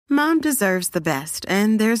Mom deserves the best,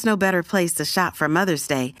 and there's no better place to shop for Mother's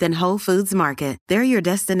Day than Whole Foods Market. They're your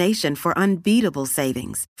destination for unbeatable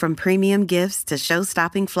savings, from premium gifts to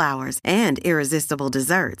show-stopping flowers and irresistible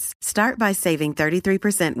desserts. Start by saving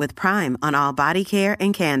 33% with Prime on all body care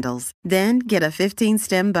and candles. Then get a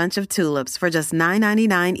 15-stem bunch of tulips for just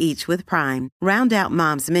 $9.99 each with Prime. Round out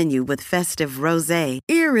Mom's menu with festive rosé,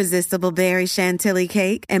 irresistible berry chantilly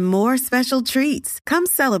cake, and more special treats. Come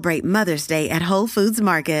celebrate Mother's Day at Whole Foods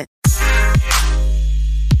Market.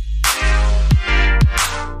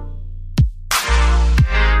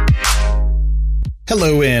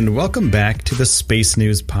 Hello and welcome back to the Space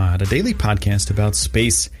News Pod, a daily podcast about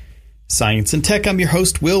space, science, and tech. I'm your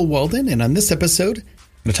host, Will Walden, and on this episode, I'm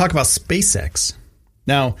going to talk about SpaceX.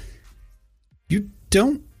 Now, you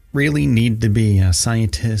don't really need to be a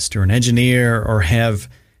scientist or an engineer or have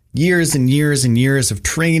years and years and years of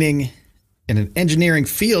training in an engineering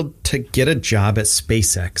field to get a job at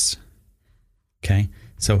SpaceX. Okay,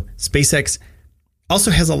 so SpaceX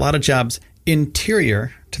also has a lot of jobs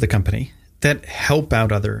interior to the company that help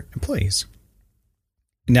out other employees.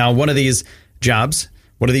 Now, one of these jobs,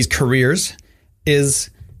 one of these careers is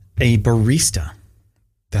a barista.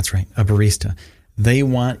 That's right, a barista. They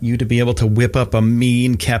want you to be able to whip up a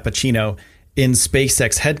mean cappuccino in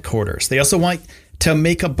SpaceX headquarters. They also want to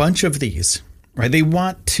make a bunch of these, right? They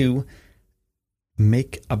want to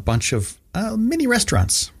make a bunch of mini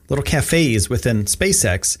restaurants, little cafes within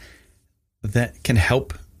SpaceX that can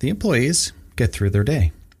help the employees get through their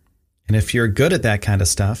day. And if you're good at that kind of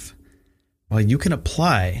stuff, well, you can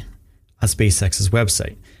apply on SpaceX's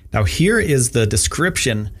website. Now, here is the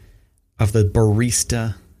description of the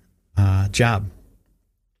barista job.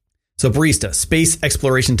 So barista, Space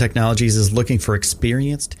Exploration Technologies is looking for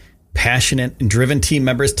experienced, passionate, and driven team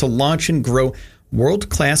members to launch and grow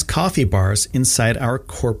world-class coffee bars inside our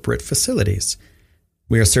corporate facilities.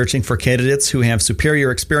 We are searching for candidates who have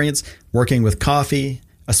superior experience working with coffee,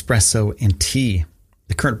 espresso, and tea.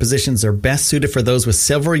 The current positions are best suited for those with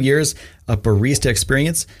several years of barista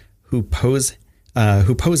experience who poses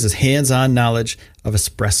hands-on knowledge of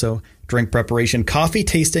espresso, drink preparation, coffee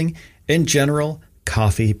tasting, and general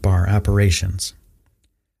coffee bar operations.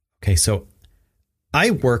 Okay, so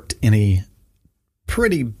I worked in a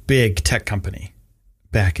pretty big tech company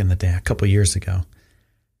back in the day, a couple years ago.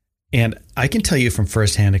 And I can tell you from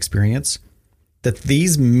firsthand experience that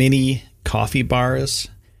these mini coffee bars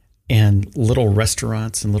and little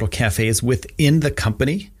restaurants and little cafes within the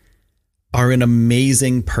company are an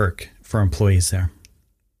amazing perk for employees there.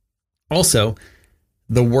 Also,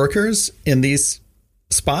 the workers in these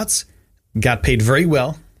spots got paid very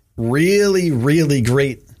well, really, really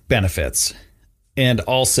great benefits. And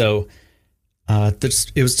also,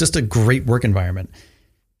 it was just a great work environment.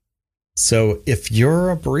 So if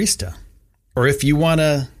you're a barista or if you want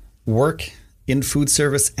to work in food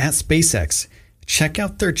service at SpaceX, check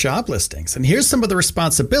out their job listings. And here's some of the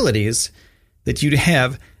responsibilities that you'd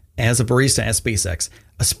have as a barista at SpaceX.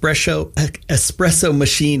 Espresso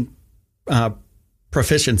machine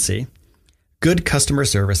proficiency, good customer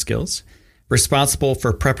service skills, responsible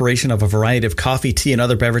for preparation of a variety of coffee, tea, and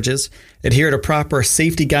other beverages, adhere to proper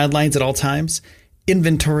safety guidelines at all times,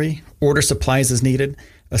 inventory, order supplies as needed,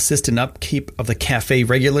 assist in upkeep of the cafe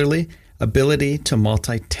regularly, ability to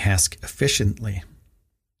multitask efficiently.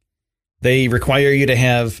 They require you to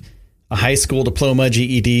have a high school diploma,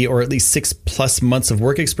 GED, or at least 6+ months of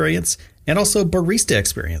work experience, and also barista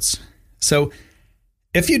experience. So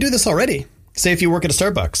if you do this already, say if you work at a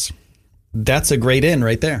Starbucks, that's a great in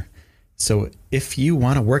right there. So if you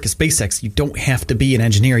want to work at SpaceX, you don't have to be an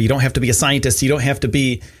engineer. You don't have to be a scientist. You don't have to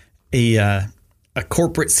be a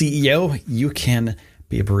corporate CEO. You can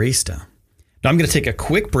be a barista. Now I'm going to take a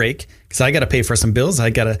quick break because I got to pay for some bills.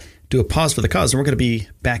 I got to do a pause for the cause, and we're going to be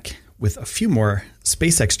back with a few more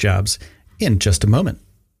SpaceX jobs in just a moment.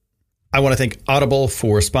 I want to thank Audible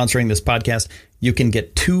for sponsoring this podcast. You can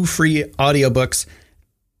get 2 free audiobooks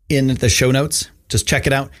in the show notes. Just check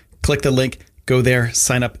it out. Click the link. Go there,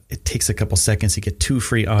 sign up. It takes a couple seconds. You get 2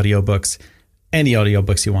 free audiobooks, any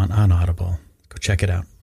audiobooks you want on Audible. Go check it out.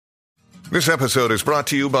 This episode is brought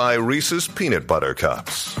to you by Reese's Peanut Butter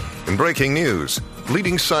Cups. In breaking news,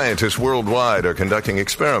 leading scientists worldwide are conducting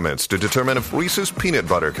experiments to determine if Reese's Peanut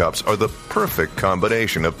Butter Cups are the perfect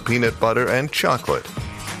combination of peanut butter and chocolate.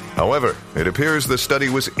 However, it appears the study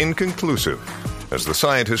was inconclusive, as the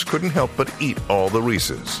scientists couldn't help but eat all the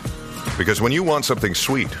Reese's. Because when you want something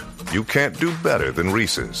sweet, you can't do better than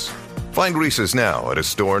Reese's. Find Reese's now at a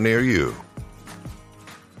store near you.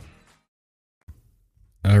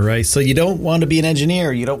 All right. So you don't want to be an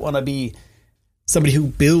engineer. You don't want to be somebody who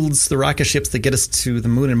builds the rocket ships that get us to the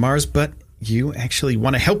moon and Mars, but you actually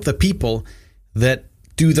want to help the people that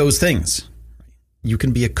do those things. You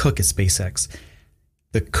can be a cook at SpaceX.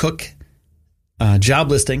 The cook job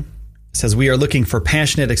listing says we are looking for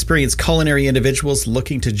passionate, experienced culinary individuals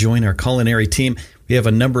looking to join our culinary team. We have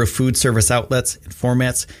a number of food service outlets and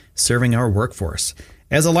formats serving our workforce.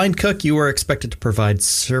 As a line cook, you are expected to provide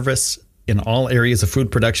service in all areas of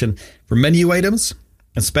food production for menu items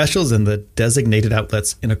and specials in the designated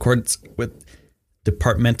outlets in accordance with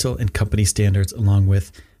departmental and company standards, along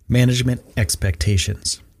with management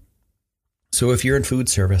expectations. So if you're in food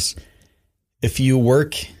service, if you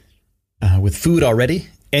work with food already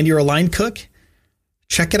and you're a line cook,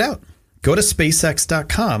 check it out. Go to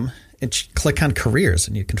SpaceX.com and click on careers,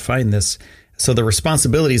 and you can find this. So the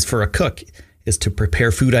responsibilities for a cook is to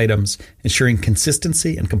prepare food items, ensuring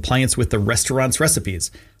consistency and compliance with the restaurant's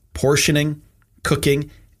recipes, portioning,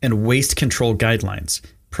 cooking, and waste control guidelines,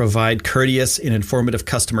 provide courteous and informative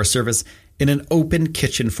customer service in an open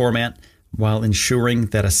kitchen format while ensuring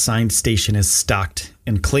that assigned station is stocked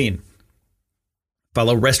and clean.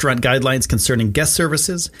 Follow restaurant guidelines concerning guest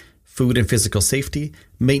services, food and physical safety,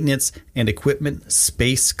 maintenance and equipment,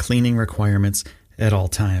 space cleaning requirements at all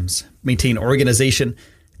times. Maintain organization,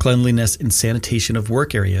 cleanliness, and sanitation of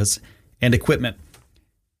work areas and equipment.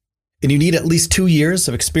 And you need at least 2 years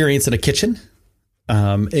of experience in a kitchen.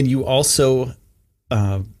 And you also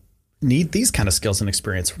need these kind of skills and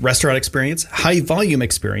experience: restaurant experience, high volume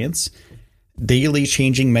experience, daily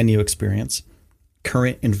changing menu experience,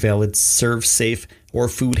 current and valid serve safe or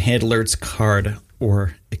food handler's card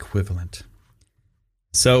or equivalent.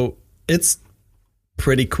 So it's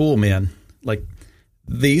pretty cool, man. Like,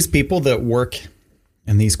 these people that work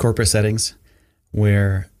in these corporate settings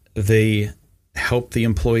where they help the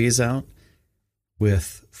employees out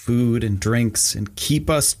with food and drinks and keep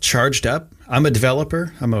us charged up. I'm a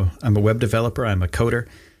developer. I'm a web developer. I'm a coder.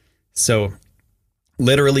 So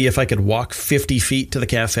literally, if I could walk 50 feet to the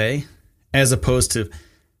cafe, as opposed to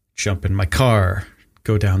jump in my car,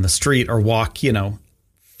 go down the street, or walk,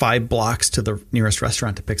 5 blocks to the nearest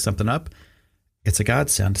restaurant to pick something up, it's a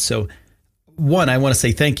godsend. So one, I want to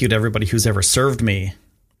say thank you to everybody who's ever served me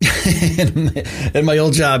in my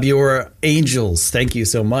old job. You were angels. Thank you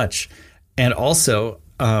so much. And also,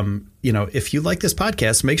 if you like this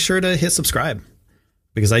podcast, make sure to hit subscribe,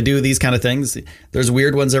 because I do these kind of things. There's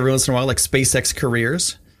weird ones every once in a while, like SpaceX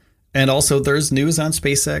careers. And also there's news on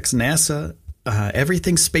SpaceX, NASA,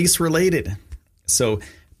 everything space related. So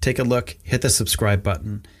take a look, hit the subscribe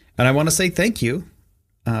button. And I want to say thank you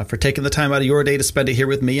for taking the time out of your day to spend it here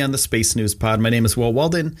with me on the Space News Pod. My name is Will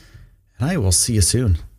Walden, and I will see you soon.